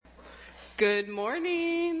Good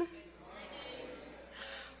morning.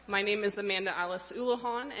 My name is Amanda Alice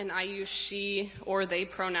Ulahan, and I use she or they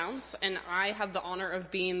pronouns, and I have the honor of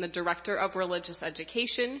being the Director of Religious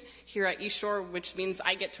Education here at East Shore, which means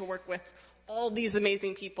I get to work with all these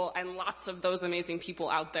amazing people and lots of those amazing people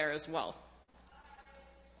out there as well.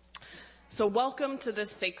 So welcome to this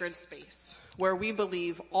sacred space where we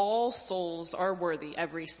believe all souls are worthy,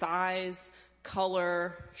 every size,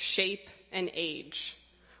 color, shape, and age.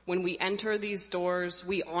 When we enter these doors,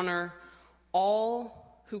 we honor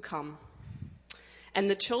all who come. And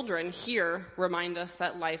the children here remind us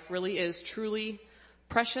that life really is truly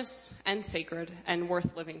precious and sacred and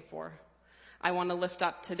worth living for. I want to lift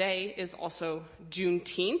up today is also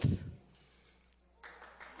Juneteenth.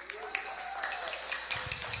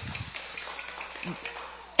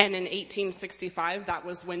 And in 1865, that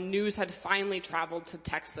was when news had finally traveled to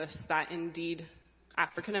Texas that indeed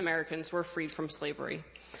African Americans were freed from slavery.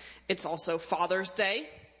 It's also Father's Day.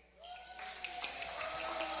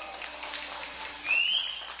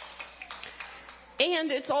 And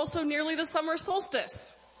it's also nearly the summer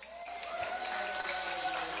solstice.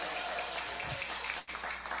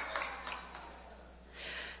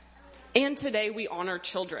 And today we honor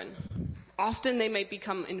children. Often they might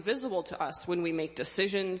become invisible to us when we make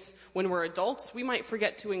decisions. When we're adults, we might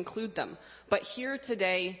forget to include them. But here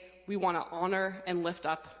today, we want to honor and lift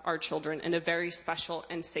up our children in a very special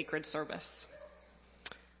and sacred service.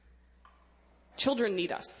 Children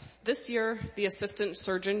need us. This year, the Assistant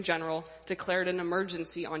Surgeon General declared an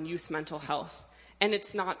emergency on youth mental health, and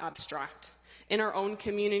it's not abstract. In our own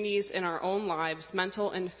communities, in our own lives,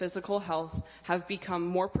 mental and physical health have become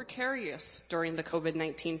more precarious during the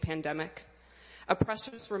COVID-19 pandemic, a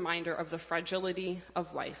precious reminder of the fragility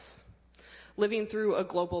of life. Living through a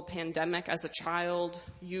global pandemic as a child,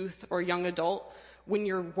 youth, or young adult, when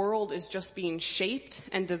your world is just being shaped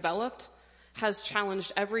and developed, has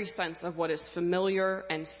challenged every sense of what is familiar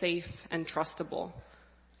and safe and trustable.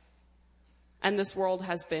 And this world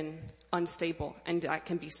has been unstable, and that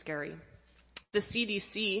can be scary. The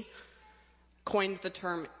CDC coined the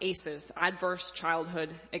term ACEs, Adverse Childhood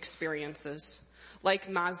Experiences.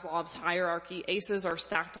 Like Maslow's hierarchy, ACEs are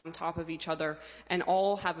stacked on top of each other and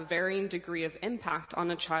all have a varying degree of impact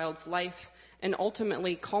on a child's life and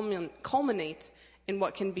ultimately culminate in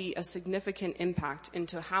what can be a significant impact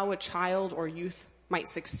into how a child or youth might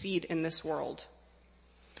succeed in this world.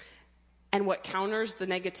 And what counters the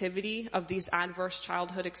negativity of these adverse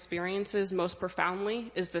childhood experiences most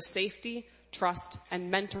profoundly is the safety, trust,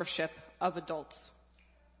 and mentorship of adults.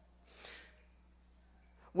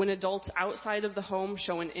 When adults outside of the home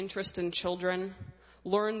show an interest in children,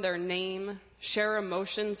 learn their name, share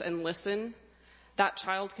emotions, and listen, that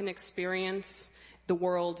child can experience the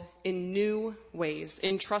world in new ways,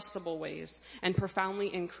 in trustable ways, and profoundly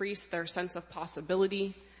increase their sense of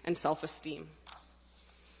possibility and self-esteem.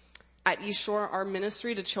 At East Shore, our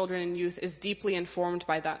ministry to children and youth is deeply informed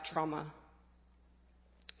by that trauma.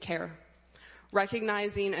 Care.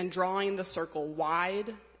 Recognizing and drawing the circle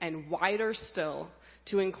wide and wider still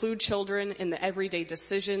to include children in the everyday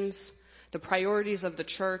decisions, the priorities of the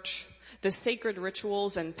church, the sacred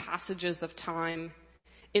rituals and passages of time,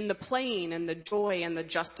 in the playing and the joy and the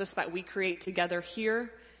justice that we create together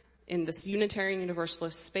here in this Unitarian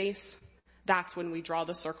Universalist space. That's when we draw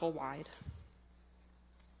the circle wide.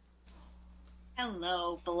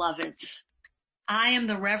 Hello, beloveds. I am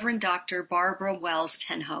the Reverend Dr. Barbara Wells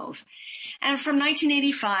Tenhove, and from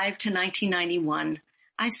 1985 to 1991,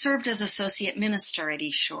 I served as Associate Minister at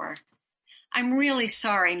East Shore. I'm really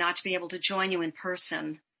sorry not to be able to join you in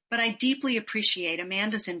person, but I deeply appreciate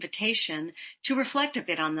Amanda's invitation to reflect a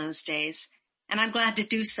bit on those days, and I'm glad to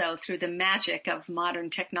do so through the magic of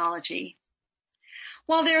modern technology.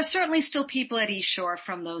 While there are certainly still people at East Shore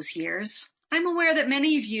from those years, I'm aware that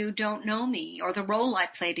many of you don't know me or the role I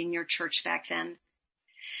played in your church back then.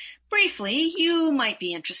 Briefly, you might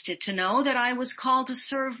be interested to know that I was called to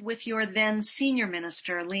serve with your then senior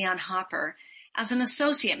minister, Leon Hopper, as an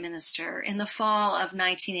associate minister in the fall of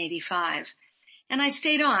 1985, and I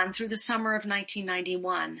stayed on through the summer of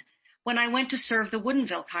 1991, when I went to serve the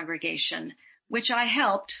Woodinville congregation, which I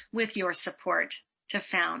helped, with your support, to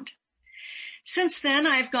found. Since then,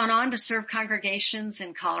 I've gone on to serve congregations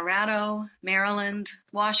in Colorado, Maryland,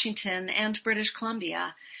 Washington, and British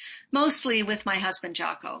Columbia, mostly with my husband,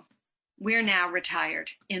 Jocko. We're now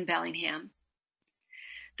retired in Bellingham.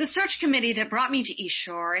 The search committee that brought me to East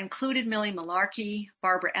Shore included Millie Malarkey,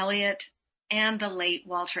 Barbara Elliott, and the late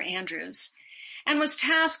Walter Andrews, and was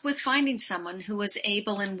tasked with finding someone who was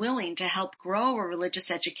able and willing to help grow a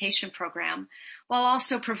religious education program while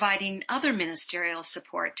also providing other ministerial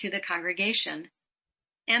support to the congregation.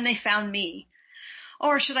 And they found me.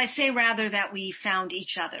 Or should I say rather that we found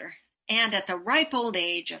each other. And at the ripe old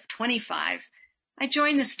age of 25, I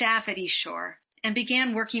joined the staff at East Shore and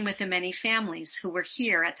began working with the many families who were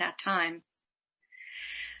here at that time.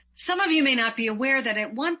 Some of you may not be aware that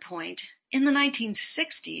at one point, in the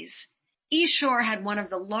 1960s, East Shore had one of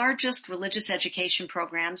the largest religious education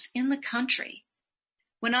programs in the country.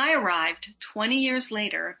 When I arrived 20 years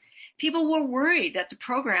later, people were worried that the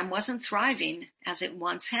program wasn't thriving as it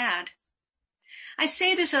once had. I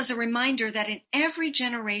say this as a reminder that in every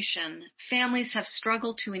generation, families have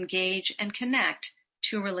struggled to engage and connect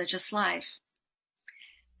to religious life.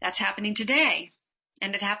 That's happening today,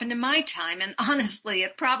 and it happened in my time, and honestly,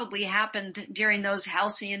 it probably happened during those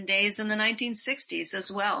halcyon days in the 1960s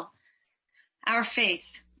as well. Our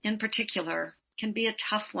faith, in particular, can be a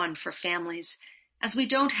tough one for families, as we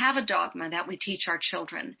don't have a dogma that we teach our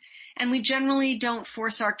children, and we generally don't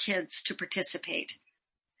force our kids to participate.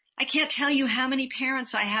 I can't tell you how many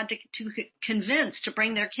parents I had to convince to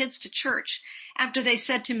bring their kids to church after they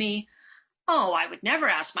said to me, "Oh, I would never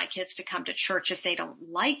ask my kids to come to church if they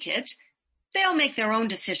don't like it. They'll make their own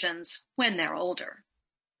decisions when they're older."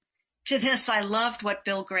 To this, I loved what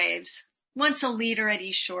Bill Graves, once a leader at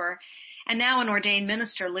East Shore and now an ordained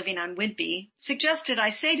minister living on Whidbey, suggested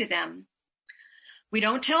I say to them, "We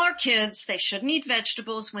don't tell our kids they shouldn't eat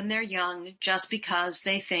vegetables when they're young just because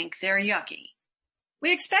they think they're yucky.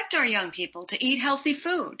 We expect our young people to eat healthy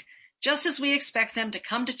food, just as we expect them to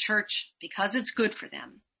come to church because it's good for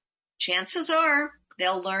them. Chances are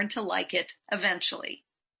they'll learn to like it eventually."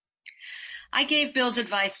 I gave Bill's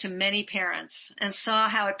advice to many parents and saw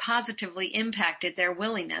how it positively impacted their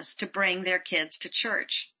willingness to bring their kids to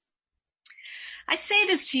church. I say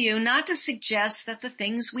this to you not to suggest that the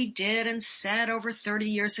things we did and said over 30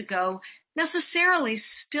 years ago necessarily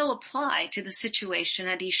still apply to the situation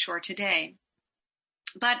at East Shore today.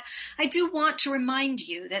 But I do want to remind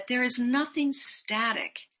you that there is nothing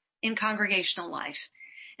static in congregational life,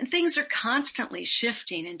 and things are constantly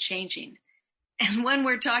shifting and changing. And when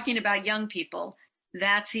we're talking about young people,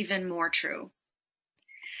 that's even more true.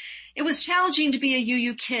 It was challenging to be a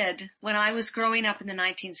UU kid when I was growing up in the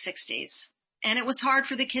 1960s, and it was hard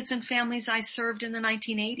for the kids and families I served in the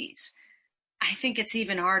 1980s. I think it's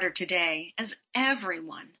even harder today, as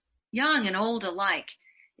everyone, young and old alike,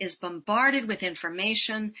 is bombarded with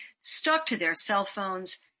information, stuck to their cell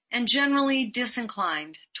phones, and generally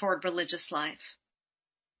disinclined toward religious life.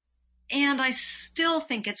 And I still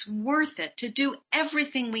think it's worth it to do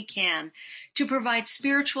everything we can to provide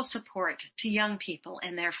spiritual support to young people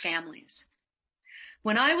and their families.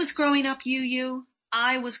 When I was growing up UU,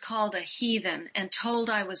 I was called a heathen and told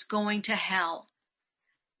I was going to hell.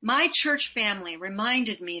 My church family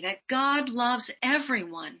reminded me that God loves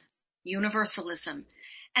everyone, universalism,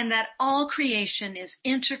 and that all creation is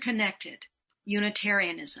interconnected,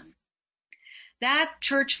 Unitarianism. That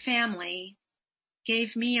church family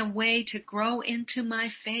gave me a way to grow into my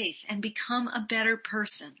faith and become a better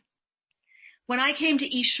person. When I came to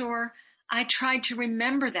East Shore, I tried to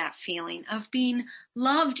remember that feeling of being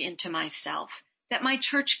loved into myself that my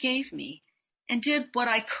church gave me, and did what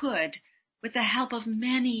I could with the help of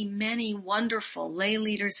many, many wonderful lay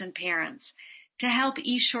leaders and parents to help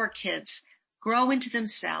East Shore kids grow into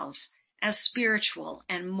themselves as spiritual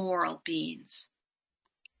and moral beings.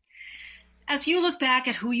 As you look back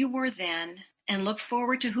at who you were then and look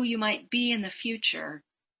forward to who you might be in the future,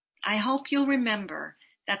 I hope you'll remember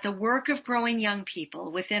that the work of growing young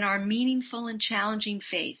people within our meaningful and challenging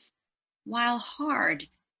faith, while hard,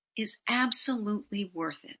 is absolutely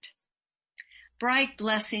worth it. Bright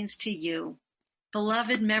blessings to you,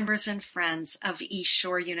 beloved members and friends of East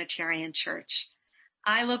Shore Unitarian Church.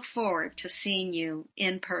 I look forward to seeing you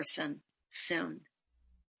in person soon.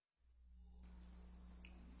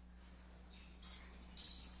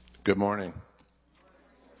 Good morning.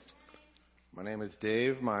 My name is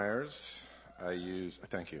Dave Myers.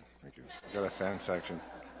 Thank you. I've got a fan section.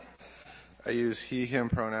 I use he, him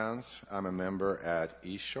pronouns. I'm a member at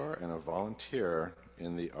East Shore and a volunteer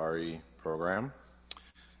in the RE program.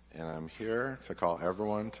 And I'm here to call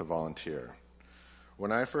everyone to volunteer.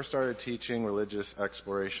 When I first started teaching religious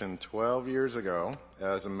exploration 12 years ago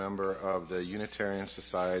as a member of the Unitarian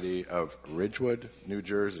Society of Ridgewood, New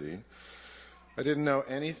Jersey, I didn't know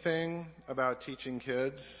anything about teaching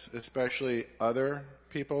kids, especially other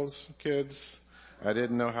people's kids. I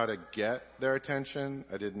didn't know how to get their attention.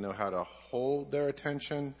 I didn't know how to hold their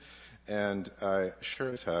attention. And I sure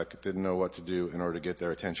as heck didn't know what to do in order to get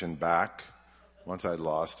their attention back once I'd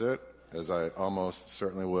lost it, as I almost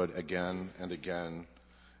certainly would again and again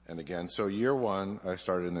and again. So year one, I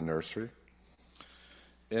started in the nursery.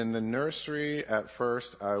 In the nursery, at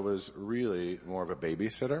first, I was really more of a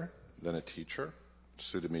babysitter than a teacher. It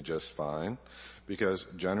suited me just fine, because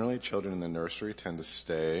generally children in the nursery tend to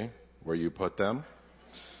stay where you put them.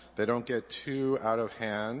 They don't get too out of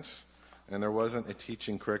hand, and there wasn't a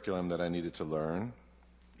teaching curriculum that I needed to learn.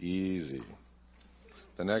 Easy.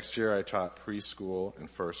 The next year, I taught preschool and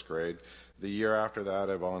first grade. The year after that,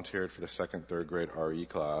 I volunteered for the second, third grade RE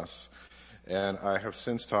class, and I have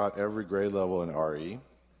since taught every grade level in RE.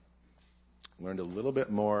 Learned a little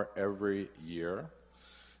bit more every year.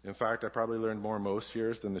 In fact, I probably learned more most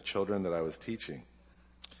years than the children that I was teaching.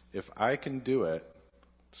 If I can do it,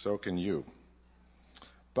 so can you.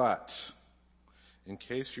 But in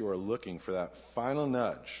case you are looking for that final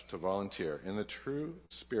nudge to volunteer, in the true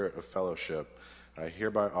spirit of fellowship, I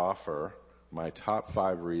hereby offer my top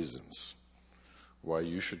 5 reasons why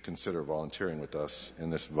you should consider volunteering with us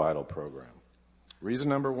in this vital program. Reason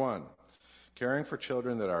number 1, caring for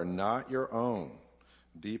children that are not your own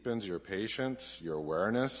deepens your patience, your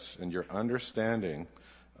awareness, and your understanding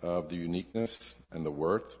of the uniqueness and the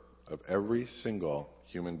worth of every single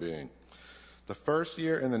human being. The first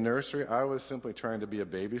year in the nursery, I was simply trying to be a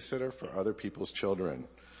babysitter for other people's children.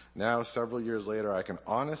 Now, several years later, I can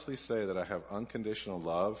honestly say that I have unconditional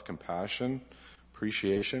love, compassion,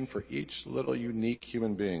 appreciation for each little unique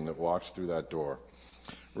human being that walks through that door.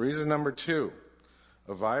 Reason number 2,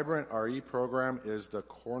 a vibrant RE program is the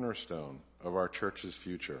cornerstone of our church's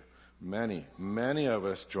future. Many of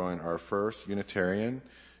us join our first Unitarian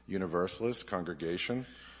Universalist congregation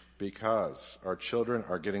because our children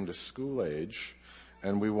are getting to school age,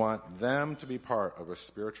 and we want them to be part of a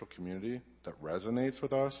spiritual community that resonates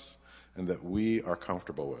with us and that we are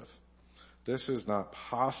comfortable with. This is not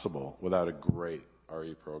possible without a great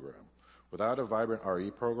RE program. Without a vibrant RE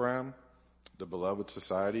program, the beloved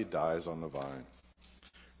society dies on the vine.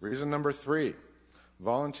 Reason number 3,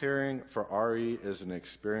 volunteering for RE is an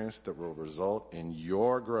experience that will result in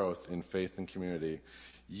your growth in faith and community.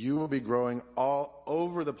 You will be growing all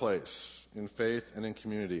over the place in faith and in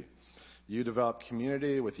community. You develop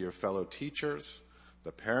community with your fellow teachers,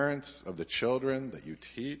 the parents of the children that you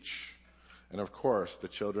teach, and of course, the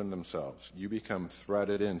children themselves. You become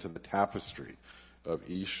threaded into the tapestry of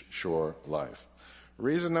East Shore life.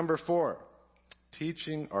 Reason number 4,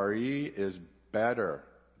 teaching RE is better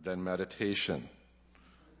than meditation.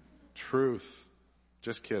 Truth.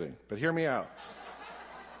 Just kidding. But hear me out.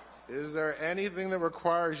 Is there anything that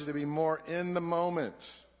requires you to be more in the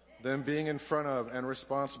moment than being in front of and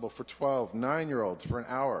responsible for 12 9-year-olds for an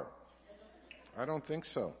hour? I don't think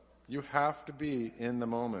so. You have to be in the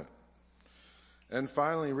moment. And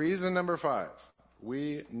finally, reason number 5,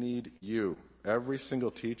 we need you. Every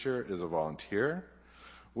single teacher is a volunteer.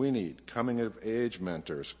 We need coming-of-age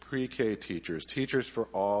mentors, pre-K teachers, teachers for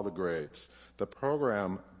all the grades. The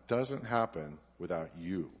program doesn't happen without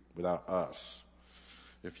you, without us.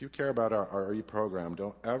 If you care about our RE program,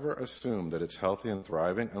 don't ever assume that it's healthy and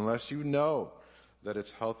thriving unless you know that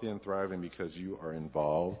it's healthy and thriving because you are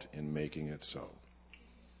involved in making it so.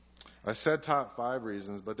 I said top 5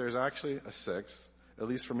 reasons, but there's actually a 6th, at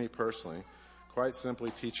least for me personally. Quite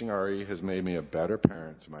simply, teaching RE has made me a better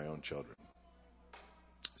parent to my own children.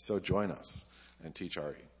 So join us and teach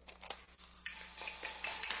RE.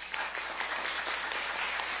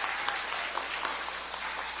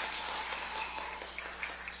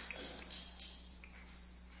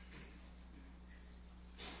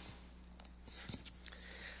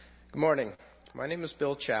 Good morning. My name is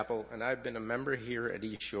Bill Chappell, and I've been a member here at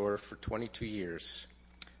East Shore for 22 years.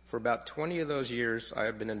 For about 20 of those years, I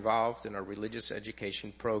have been involved in our religious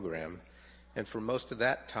education program, and for most of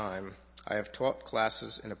that time, I have taught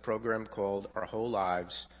classes in a program called Our Whole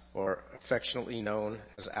Lives, or affectionately known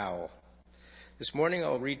as OWL. This morning,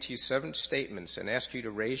 I'll read to you 7 statements and ask you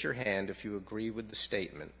to raise your hand if you agree with the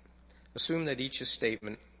statement. Assume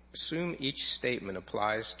each statement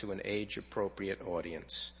applies to an age-appropriate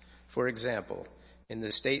audience. For example, in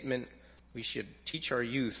the statement, we should teach our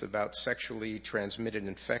youth about sexually transmitted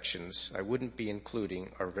infections, I wouldn't be including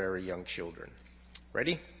our very young children.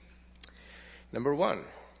 Ready? Number 1,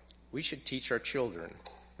 we should teach our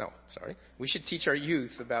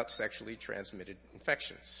youth about sexually transmitted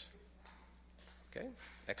infections. Okay,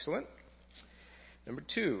 excellent. Number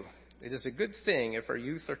 2, it is a good thing if our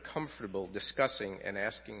youth are comfortable discussing and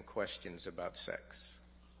asking questions about sex.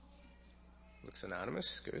 Looks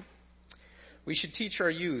anonymous, good. We should teach our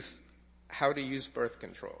youth how to use birth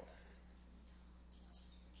control.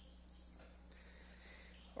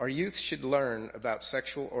 Our youth should learn about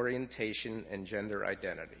sexual orientation and gender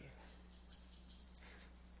identity.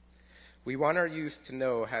 We want our youth to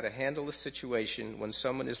know how to handle a situation when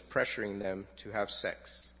someone is pressuring them to have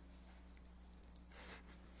sex.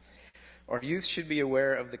 Our youth should be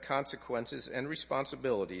aware of the consequences and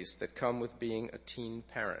responsibilities that come with being a teen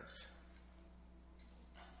parent.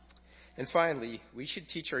 And finally, we should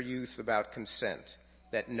teach our youth about consent,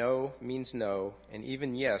 that no means no, and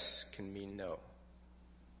even yes can mean no.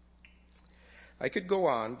 I could go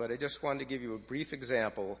on, but I just wanted to give you a brief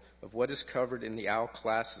example of what is covered in the OWL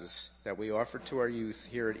classes that we offer to our youth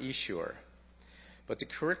here at East Shore. But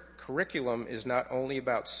the curriculum is not only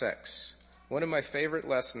about sex. One of my favorite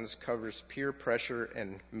lessons covers peer pressure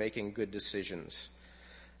and making good decisions.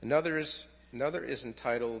 Another is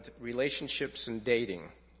entitled Relationships and Dating.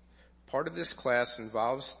 Part of this class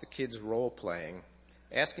involves the kids role-playing,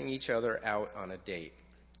 asking each other out on a date.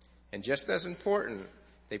 And just as important,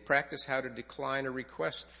 they practice how to decline a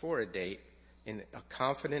request for a date in a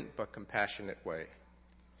confident but compassionate way.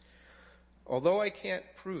 Although I can't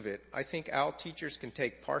prove it, I think OWL teachers can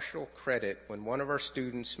take partial credit when one of our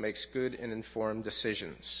students makes good and informed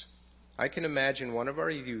decisions. I can imagine one of our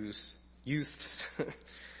youths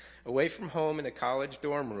away from home in a college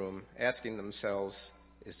dorm room asking themselves,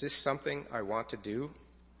 is this something I want to do?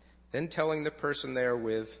 Then telling the person there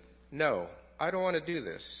with, no, I don't want to do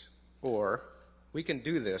this. Or, we can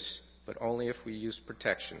do this, but only if we use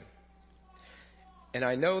protection. And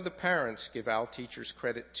I know the parents give OWL teachers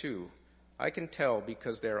credit too. I can tell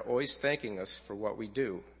because they're always thanking us for what we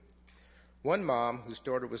do. One mom, whose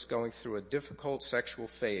daughter was going through a difficult sexual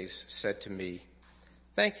phase, said to me,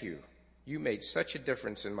 thank you. You made such a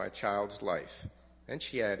difference in my child's life. Then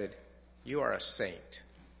she added, you are a saint.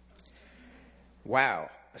 Wow,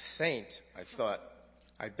 a saint, I thought.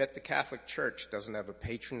 I bet the Catholic Church doesn't have a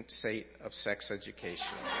patron saint of sex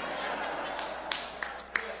education.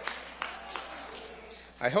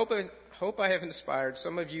 I hope I have inspired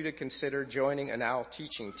some of you to consider joining an OWL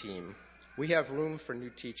teaching team. We have room for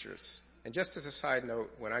new teachers. And just as a side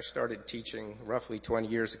note, when I started teaching roughly 20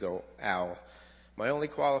 years ago, OWL, my only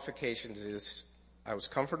qualifications is I was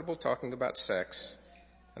comfortable talking about sex,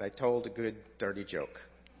 and I told a good, dirty joke.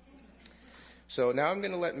 So now I'm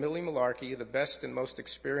going to let Millie Malarkey, the best and most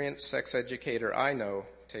experienced sex educator I know,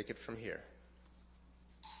 take it from here.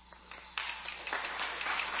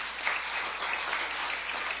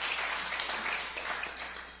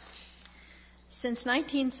 Since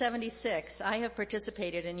 1976, I have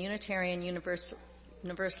participated in Unitarian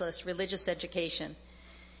Universalist religious education.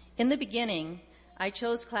 In the beginning, I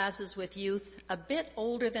chose classes with youth a bit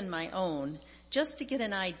older than my own just to get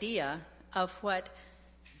an idea of what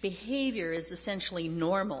behavior is essentially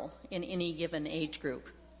normal in any given age group.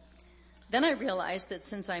 Then I realized that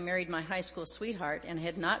since I married my high school sweetheart and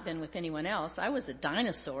had not been with anyone else, I was a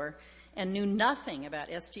dinosaur and knew nothing about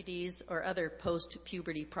STDs or other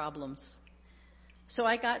post-puberty problems. So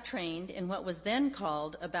I got trained in what was then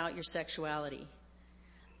called About Your Sexuality.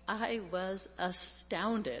 I was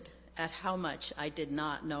astounded at how much I did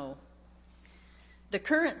not know. The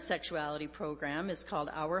current sexuality program is called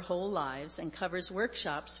Our Whole Lives and covers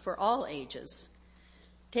workshops for all ages.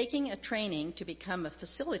 Taking a training to become a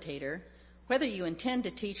facilitator, whether you intend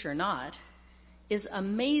to teach or not, is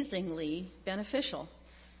amazingly beneficial.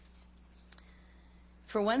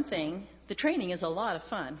 For one thing, the training is a lot of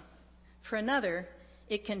fun. For another,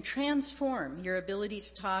 it can transform your ability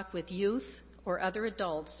to talk with youth or other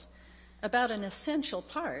adults about an essential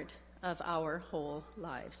part of our whole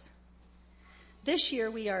lives. This year,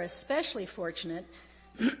 we are especially fortunate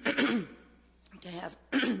to have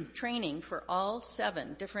training for all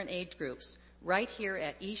 7 different age groups right here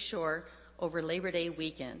at East Shore over Labor Day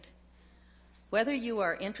weekend. Whether you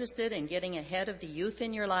are interested in getting ahead of the youth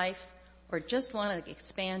in your life or just want to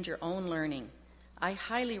expand your own learning, I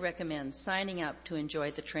highly recommend signing up to enjoy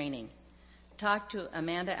the training. Talk to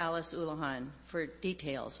Amanda Alice Ulahan for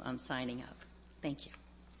details on signing up. Thank you.